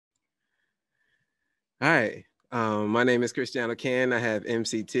Hi, my name is Cristiano Ken. I have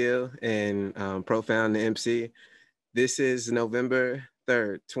MC Till and Profound the MC. This is November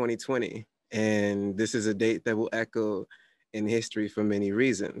 3rd, 2020, and this is a date that will echo in history for many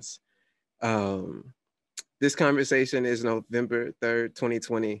reasons. Um, this conversation is November 3rd,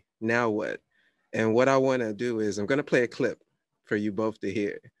 2020. Now what? And what I want to do is I'm going to play a clip for you both to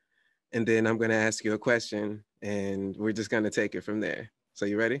hear, and then I'm going to ask you a question, and we're just going to take it from there. So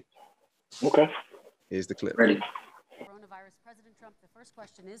you ready? Okay. Here's the clip. Ready. Coronavirus. President Trump, the first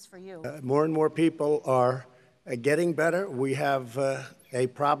question is for you. More and more people are getting better. We have a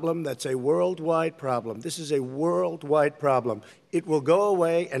problem that's a worldwide problem. This is a worldwide problem. It will go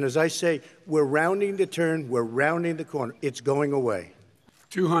away, and as I say, we're rounding the turn, we're rounding the corner. It's going away.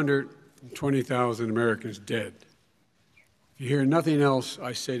 220,000 Americans dead. If you hear nothing else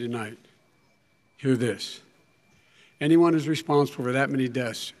I say tonight, hear this. Anyone who's responsible for that many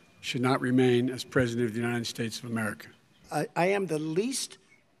deaths should not remain as President of the United States of America. I am the least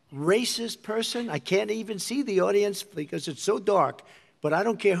racist person. I can't even see the audience because it's so dark, but I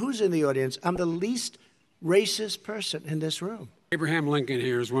don't care who's in the audience. I'm the least racist person in this room. Abraham Lincoln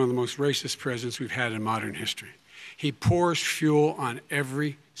here is one of the most racist presidents we've had in modern history. He pours fuel on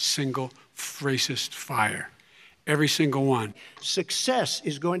every single racist fire, every single one. Success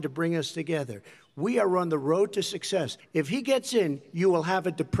is going to bring us together. We are on the road to success. If he gets in, you will have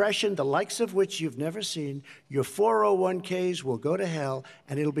a depression, the likes of which you've never seen. Your 401ks will go to hell,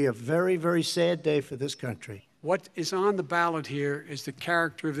 and it'll be a very, very sad day for this country. What is on the ballot here is the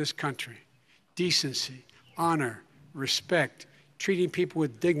character of this country. Decency, honor, respect, treating people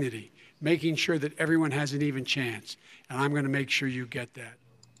with dignity, making sure that everyone has an even chance. And I'm going to make sure you get that.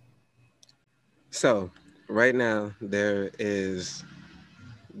 So, right now, there is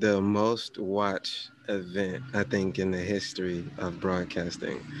the most watched event, I think, in the history of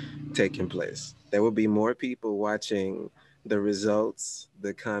broadcasting taking place. There will be more people watching the results,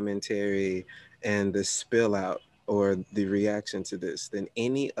 the commentary, and the spill out or the reaction to this than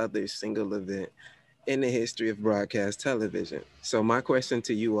any other single event in the history of broadcast television. So my question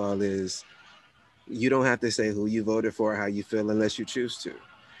to you all is, you don't have to say who you voted for or how you feel unless you choose to.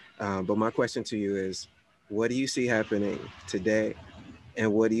 But my question to you is, what do you see happening today?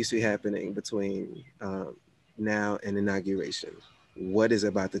 And what do you see happening between now and inauguration? What is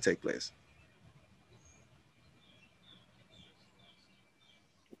about to take place?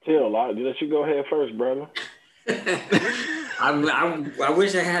 Till, I'll let you go ahead first, brother. I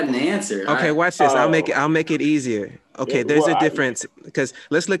wish I had an answer. Okay, watch this. I'll make it easier. Okay, there's a difference because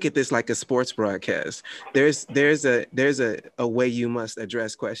let's look at this like a sports broadcast. There's a way you must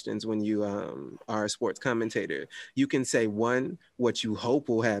address questions when you are a sports commentator. You can say one, what you hope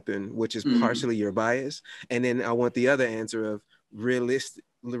will happen, which is partially your bias, and then I want the other answer of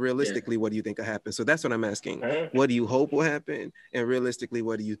realistically, what do you think will happen? So that's what I'm asking. What do you hope will happen, and realistically,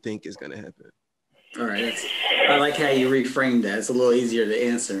 what do you think is going to happen? All right, I like how you reframed that. It's a little easier to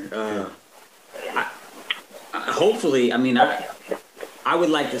answer. Hopefully, I mean, I would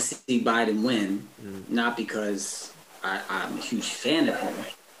like to see Biden win, not because I'm a huge fan of him,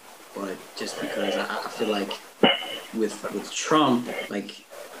 but just because I feel like with Trump, like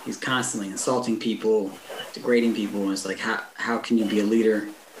he's constantly insulting people, degrading people, and it's like how can you be a leader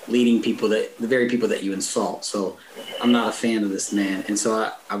leading people the very people that you insult? So I'm not a fan of this man, and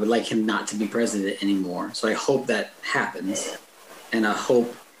so I would like him not to be president anymore. So I hope that happens, and I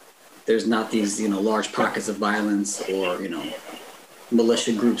hope there's not these large pockets of violence or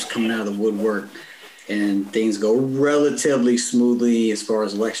militia groups coming out of the woodwork, and things go relatively smoothly as far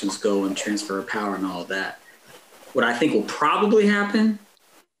as elections go and transfer of power and all of that. What I think will probably happen,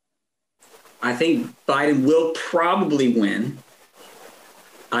 I think Biden will probably win.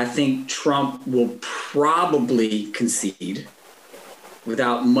 I think Trump will probably concede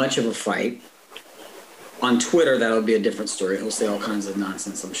without much of a fight. On Twitter, that would be a different story. He'll say all kinds of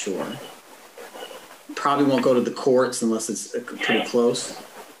nonsense, I'm sure. Probably won't go to the courts unless it's pretty close.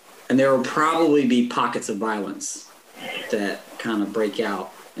 And there will probably be pockets of violence that kind of break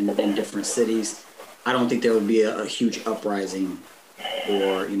out in different cities. I don't think there would be a huge uprising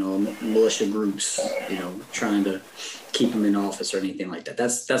or, militia groups, trying to keep him in office or anything like that.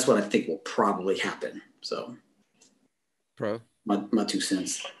 That's what I think will probably happen. So, Pro, my 2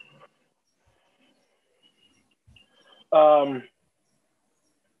 cents.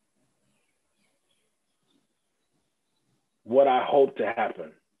 What I hope to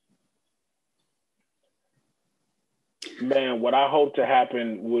happen, man. What I hope to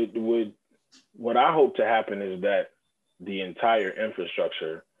happen what I hope to happen is that the entire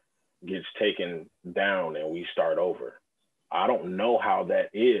infrastructure gets taken down and we start over. I don't know how that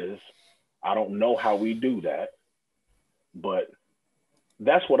is, I don't know how we do that, but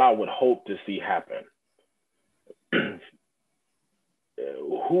that's what I would hope to see happen.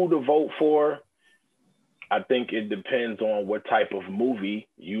 Who to vote for, I think it depends on what type of movie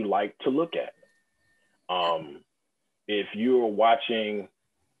you like to look at. If you're watching,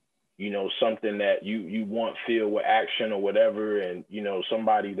 you know, something that you want filled with action or whatever, and you know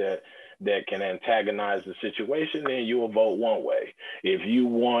somebody that can antagonize the situation, then you'll vote one way. If you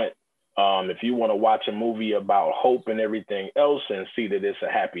want to watch a movie about hope and everything else and see that it's a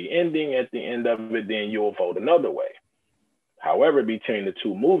happy ending at the end of it, then you'll vote another way. However, between the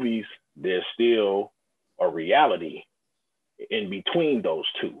two movies, there's still a reality in between those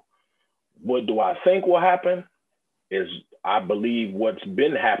two. What do I think will happen is, I believe what's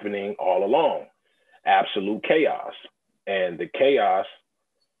been happening all along, absolute chaos. And the chaos,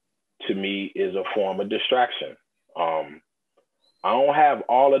 to me, is a form of distraction. I don't have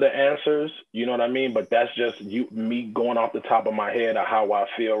all of the answers, you know what I mean? But that's just me going off the top of my head of how I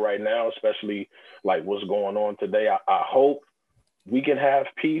feel right now, especially like what's going on today. I hope we can have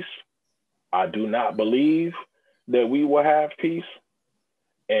peace. I do not believe that we will have peace.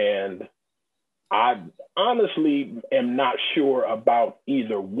 And I honestly am not sure about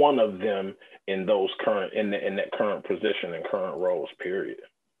either one of them in those in that current position and current roles, period.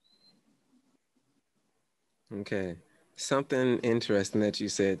 Okay. Something interesting that you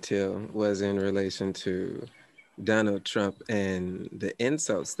said, Till, was in relation to Donald Trump and the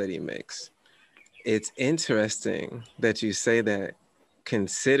insults that he makes. It's interesting that you say that,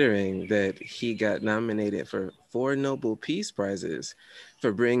 considering that he got nominated for 4 Nobel Peace Prizes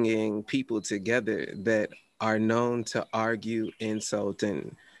for bringing people together that are known to argue, insult,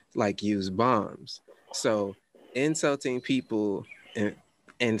 and like use bombs. So insulting people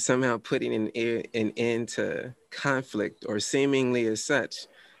and somehow putting an end to conflict, or seemingly as such,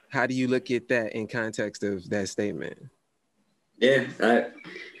 how do you look at that in context of that statement? Yeah,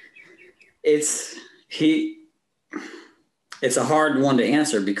 it's a hard one to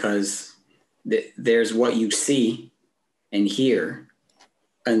answer, because there's what you see and hear,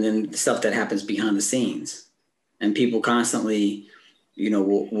 and then the stuff that happens behind the scenes. And people constantly, you know,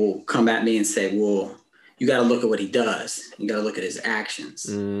 will come at me and say, well, you got to look at what he does. You got to look at his actions,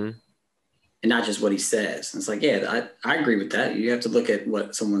 and not just what he says. And it's like, yeah, I agree with that. You have to look at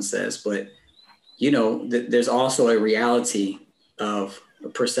what someone says. But, you know, there's also a reality of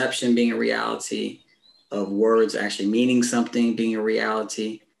perception being a reality, of words actually meaning something being a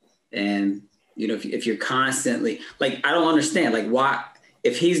reality. And, you know, if you're constantly, like, I don't understand, like, why,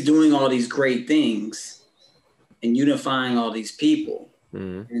 if he's doing all these great things and unifying all these people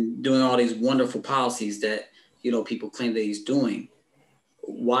and doing all these wonderful policies that, you know, people claim that he's doing,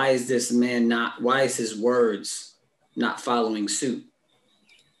 why is his words not following suit?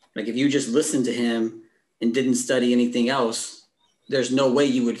 Like, if you just listened to him and didn't study anything else, there's no way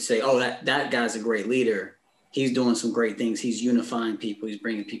you would say, oh, that guy's a great leader. He's doing some great things. He's unifying people. He's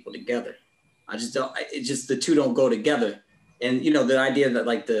bringing people together. The two don't go together. And, you know, the idea that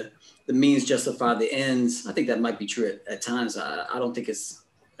like the means justify the ends, I think that might be true at times. I don't think it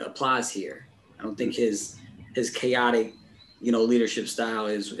applies here. I don't think his chaotic, you know, leadership style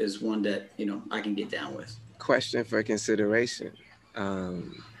is one that, you know, I can get down with. Question for consideration.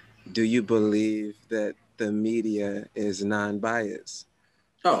 Do you believe that the media is non-biased?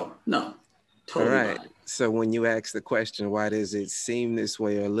 Oh, no. Totally. All right. So when you ask the question, why does it seem this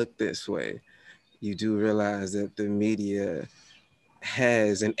way or look this way? You do realize that the media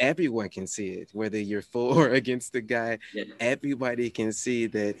has, and everyone can see it, whether you're for or against the guy, everybody can see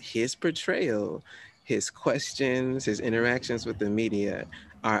that his portrayal, his questions, his interactions with the media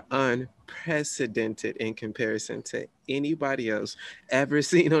are unprecedented in comparison to anybody else ever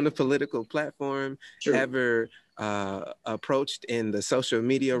seen on a political platform, ever approached in the social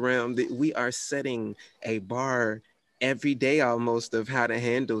media realm. That we are setting a bar every day almost of how to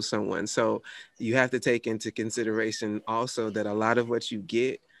handle someone. So you have to take into consideration also that a lot of what you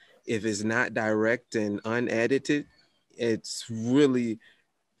get, if it's not direct and unedited, it's really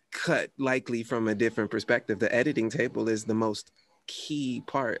cut likely from a different perspective. The editing table is the most key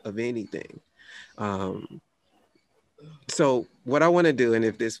part of anything. So what I want to do, and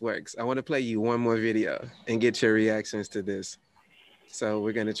if this works, I want to play you one more video and get your reactions to this. So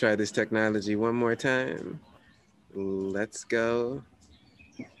we're going to try this technology one more time. Let's go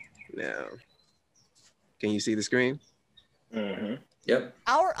now. Can you see the screen? Yep.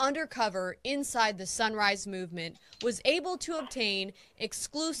 Our undercover inside the Sunrise Movement was able to obtain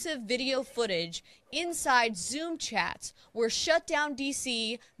exclusive video footage inside Zoom chats where Shutdown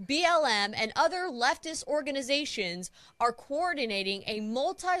DC, BLM, and other leftist organizations are coordinating a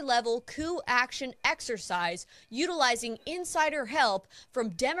multi-level coup action exercise utilizing insider help from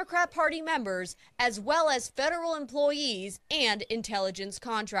Democrat Party members as well as federal employees and intelligence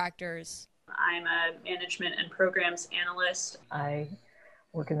contractors. I'm a management and programs analyst. I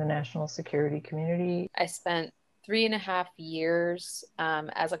work in the national security community. I spent 3.5 years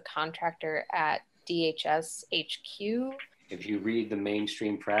as a contractor at DHS HQ. If you read the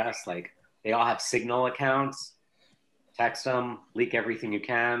mainstream press, like they all have Signal accounts, text them, leak everything you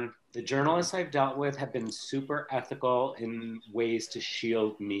can. The journalists I've dealt with have been super ethical in ways to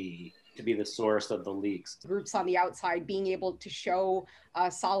shield me, to be the source of the leaks. Groups on the outside being able to show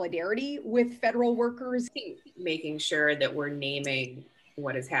solidarity with federal workers. Making sure that we're naming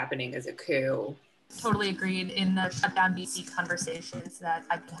what is happening as a coup. Totally agreed. In the Shutdown DC conversations that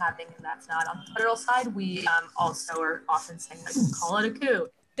I've been having, and that's not on the federal side, we also are often saying, like, call it a coup.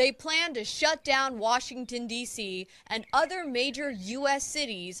 They plan to shut down Washington, D.C. and other major U.S.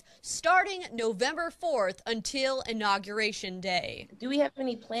 cities starting November 4th until Inauguration Day. Do we have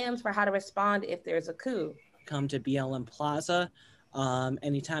any plans for how to respond if there's a coup? Come to BLM Plaza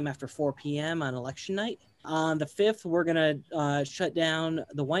anytime after 4 p.m. on election night. On the 5th, we're going to shut down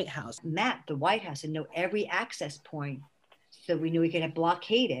the White House. Map the White House and know every access point so we knew we could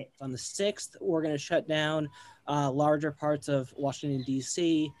blockade it. On the 6th, we're going to shut down larger parts of Washington,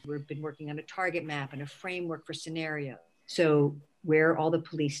 D.C. We've been working on a target map and a framework for scenario. So where are all the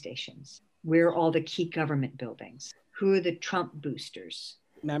police stations? Where are all the key government buildings? Who are the Trump boosters?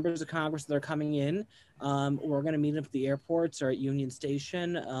 Members of Congress that are coming in, we're going to meet them at the airports or at Union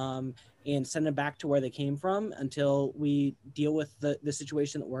Station and send them back to where they came from until we deal with the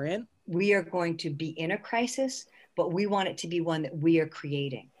situation that we're in. We are going to be in a crisis, but we want it to be one that we are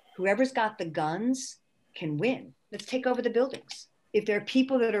creating. Whoever's got the guns can win. Let's take over the buildings. If there are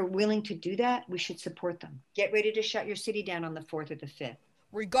people that are willing to do that, we should support them. Get ready to shut your city down on the 4th or the 5th.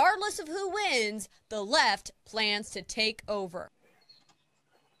 Regardless of who wins, the left plans to take over.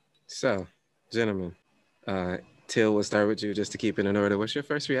 So, gentlemen, Till, we'll start with you just to keep it in order. What's your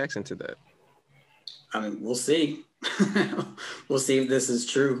first reaction to that? I mean, we'll see. We'll see if this is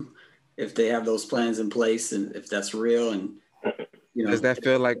true, if they have those plans in place and if that's real. And, you know, does that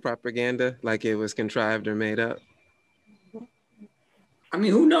feel like propaganda, like it was contrived or made up? I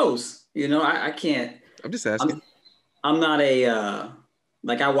mean, who knows? You know, I can't. I'm just asking. I'm not a,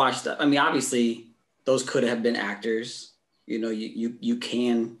 like I watched, I mean, obviously those could have been actors. You know, you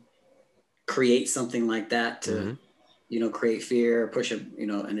can create something like that to, you know, create fear, push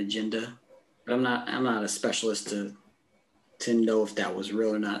an agenda. But I'm not a specialist to know if that was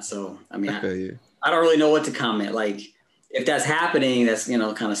real or not. So, I mean, I don't really know what to comment. Like, if that's happening, that's, you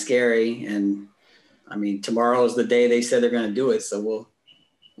know, kind of scary. And I mean, tomorrow is the day they said they're going to do it. So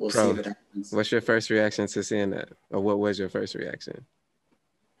we'll see if it happens. What's your first reaction to seeing that? Or what was your first reaction?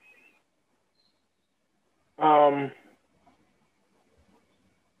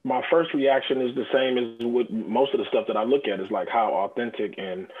 My first reaction is the same as with most of the stuff that I look at, is like, how authentic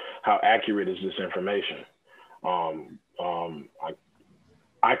and how accurate is this information?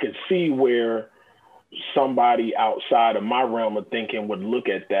 I could see where somebody outside of my realm of thinking would look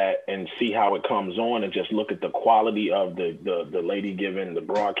at that and see how it comes on and just look at the quality of the lady giving the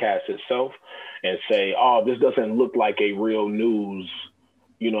broadcast itself and say, oh, this doesn't look like a real news,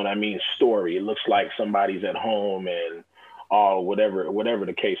 you know what I mean, story. It looks like somebody's at home and whatever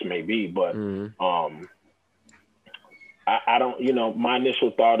the case may be. But I don't, you know, my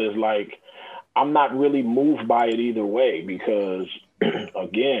initial thought is like, I'm not really moved by it either way, because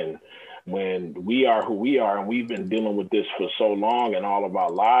again, when we are who we are and we've been dealing with this for so long in all of our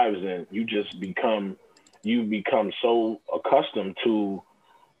lives, and you become so accustomed to,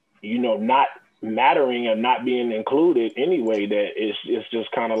 you know, not mattering and not being included anyway, that it's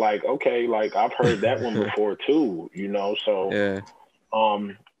just kind of like, okay, like I've heard that one before too, you know. So yeah.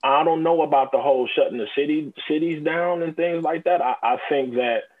 I don't know about the whole shutting the cities down and things like that. I think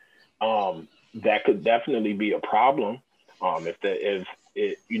that that could definitely be a problem. If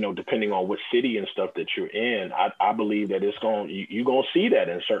it, you know, depending on what city and stuff that you're in, I believe that you're gonna see that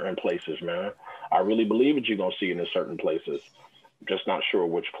in certain places, man. I really believe that you're gonna see it in certain places. I'm just not sure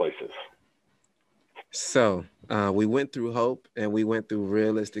which places. So we went through hope and we went through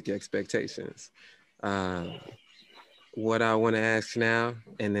realistic expectations. What I want to ask now,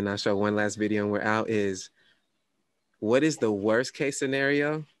 and then I'll show one last video and we're out, is what is the worst case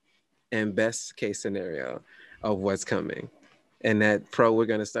scenario and best case scenario of what's coming? And that Pro, we're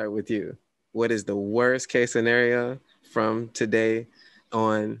going to start with you. What is the worst case scenario from today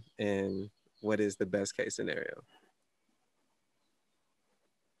on, and what is the best case scenario?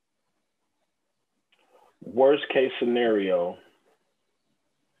 Worst case scenario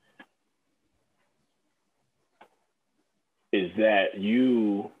is that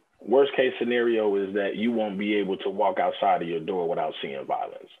you won't be able to walk outside of your door without seeing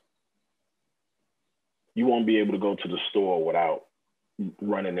violence. You won't be able to go to the store without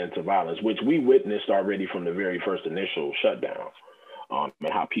running into violence, which we witnessed already from the very first initial shutdown, and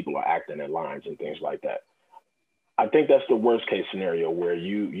how people are acting in lines and things like that. I think that's the worst case scenario, where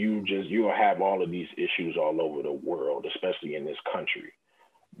you'll have all of these issues all over the world, especially in this country.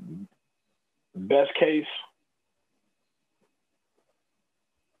 Best case,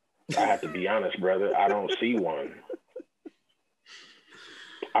 I have to be honest, brother, I don't see one.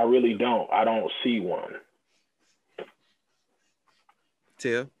 I really don't. I don't see one.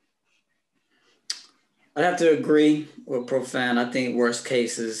 Tia? I have to agree with Profan. I think worst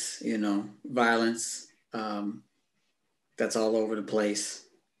case is, violence. That's all over the place.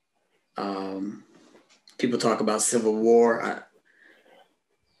 People talk about civil war.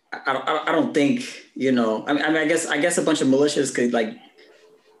 I don't think, I guess a bunch of militias could like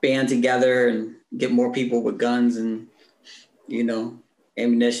band together and get more people with guns and,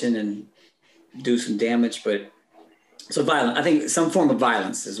 ammunition and do some damage. But so violent, I think some form of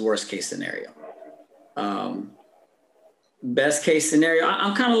violence is worst case scenario. Best case scenario,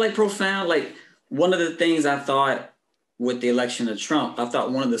 I'm kind of like Profound. Like, one of the things I thought with the election of Trump, I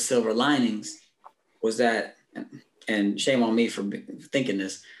thought one of the silver linings was that, and shame on me for thinking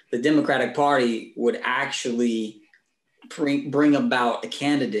this, the Democratic Party would actually bring about a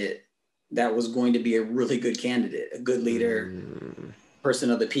candidate that was going to be a really good candidate, a good leader, person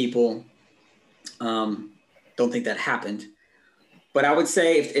of the people. Don't think that happened. But I would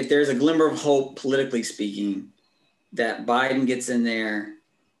say if there's a glimmer of hope, politically speaking, that Biden gets in there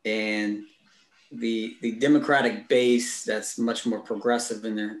and the Democratic base that's much more progressive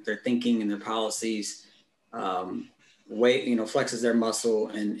in their thinking and their policies, flexes their muscle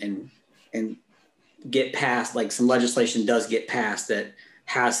and get past, like some legislation does get passed that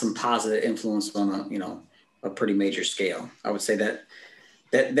has some positive influence on a pretty major scale. I would say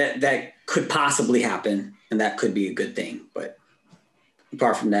that could possibly happen, and that could be a good thing. But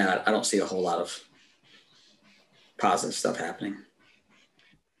apart from that, I don't see a whole lot of positive stuff happening.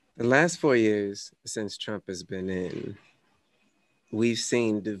 The last 4 years since Trump has been in, we've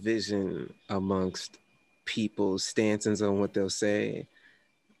seen division amongst people's stances on what they'll say,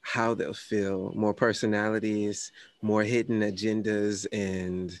 how they'll feel. More personalities, more hidden agendas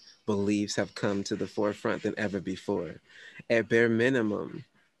and beliefs have come to the forefront than ever before. At bare minimum,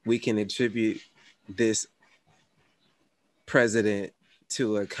 we can attribute this president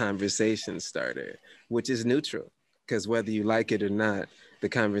to a conversation starter, which is neutral, because whether you like it or not, the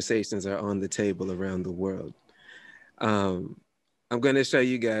conversations are on the table around the world. I'm going to show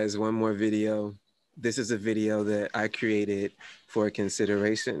you guys one more video. This is a video that I created for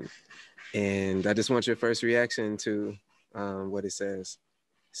consideration, and I just want your first reaction to what it says.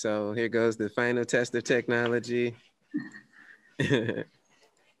 So here goes the final test of technology.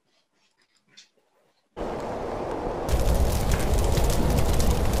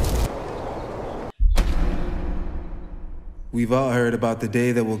 We've all heard about the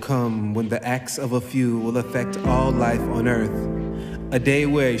day that will come when the acts of a few will affect all life on earth. A day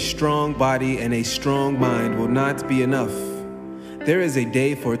where a strong body and a strong mind will not be enough. There is a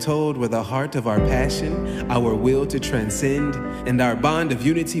day foretold where the heart of our passion, our will to transcend, and our bond of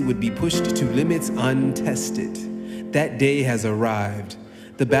unity would be pushed to limits untested. That day has arrived.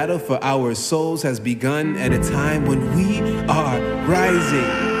 The battle for our souls has begun at a time when we are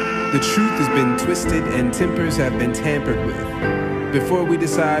rising. The truth has been twisted and tempers have been tampered with. Before we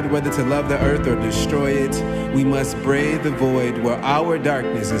decide whether to love the earth or destroy it, we must brave the void where our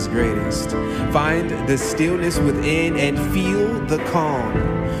darkness is greatest. Find the stillness within and feel the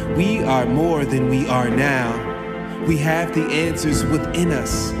calm. We are more than we are now. We have the answers within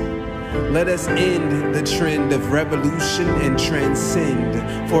us. Let us end the trend of revolution and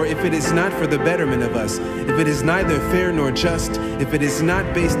transcend. For if it is not for the betterment of us, if it is neither fair nor just, if it is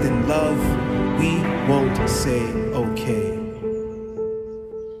not based in love, we won't say okay.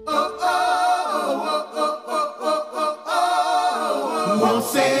 Won't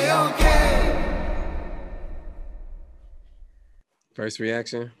say okay. First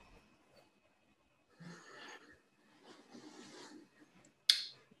reaction?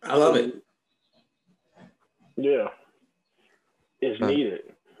 I love it. Yeah, it's needed.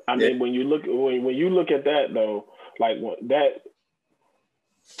 I mean, when you look at that though, like that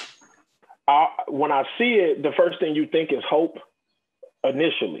when I see it, the first thing you think is hope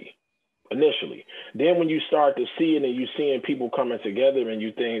initially. Then when you start to see it and you seeing people coming together and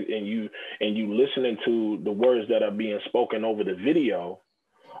you think and you listening to the words that are being spoken over the video,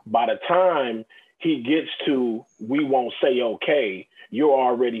 by the time he gets to "we won't say okay," you're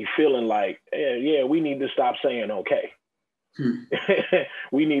already feeling like, yeah, we need to stop saying okay.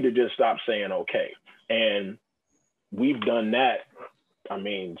 We need to just stop saying okay. And we've done that, I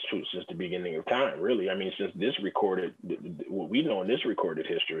mean, since the beginning of time, really. I mean, since this recorded, what we know in this recorded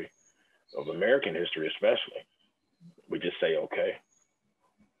history of American history, especially, we just say okay.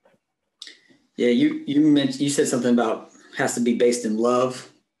 Yeah, you mentioned, you said something about has to be based in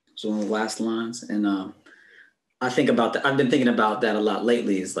love. It's one of the last lines, and I think about that. I've been thinking about that a lot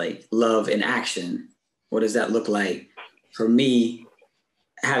lately. Is like love in action. What does that look like for me?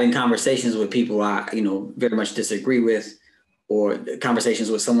 Having conversations with people I very much disagree with, or conversations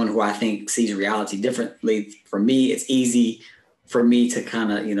with someone who I think sees reality differently. For me, it's easy for me to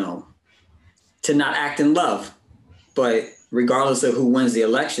kind of to not act in love. But regardless of who wins the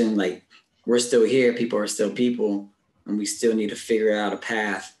election, like, we're still here, people are still people, and we still need to figure out a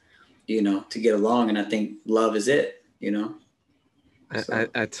path, to get along. And I think love is it, So.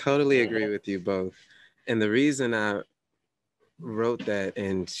 I totally agree with you both. And the reason I wrote that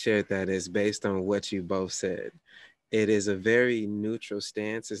and shared that is based on what you both said. It is a very neutral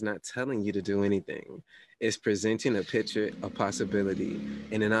stance. It's not telling you to do anything. It's presenting a picture, a possibility,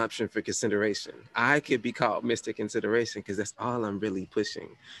 and an option for consideration. I could be called Mr. Consideration because that's all I'm really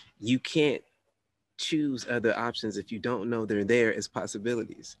pushing. You can't choose other options if you don't know they're there as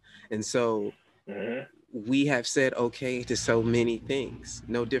possibilities. And so we have said okay to so many things,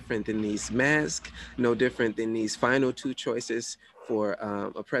 no different than these masks, no different than these final two choices for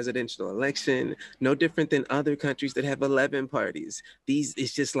a presidential election, no different than other countries that have 11 parties.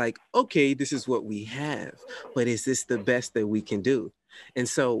 It's just like, okay, this is what we have, but is this the best that we can do? And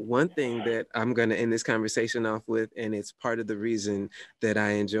so one thing that I'm going to end this conversation off with, and it's part of the reason that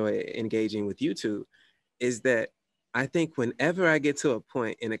I enjoy engaging with you two, is that I think whenever I get to a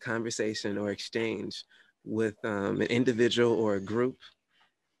point in a conversation or exchange with an individual or a group,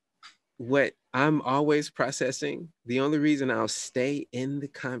 what I'm always processing, the only reason I'll stay in the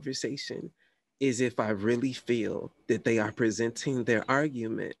conversation is if I really feel that they are presenting their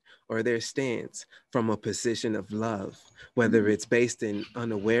argument or their stance from a position of love, whether it's based in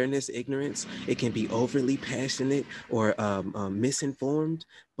unawareness, ignorance, it can be overly passionate or misinformed,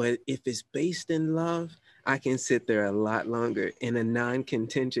 but if it's based in love, I can sit there a lot longer in a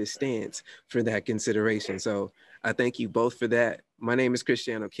non-contentious stance for that consideration. So I thank you both for that. My name is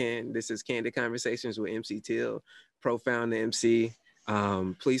Cristiano Ken. This is Candid Conversations with MC Till, Profound MC.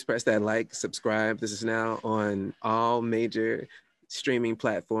 Please press that like, subscribe. This is now on all major streaming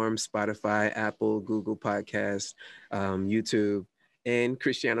platforms: Spotify, Apple, Google Podcasts, YouTube, and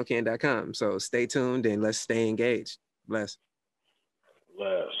ChristianoCan.com. So stay tuned and let's stay engaged. Bless.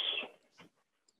 Bless.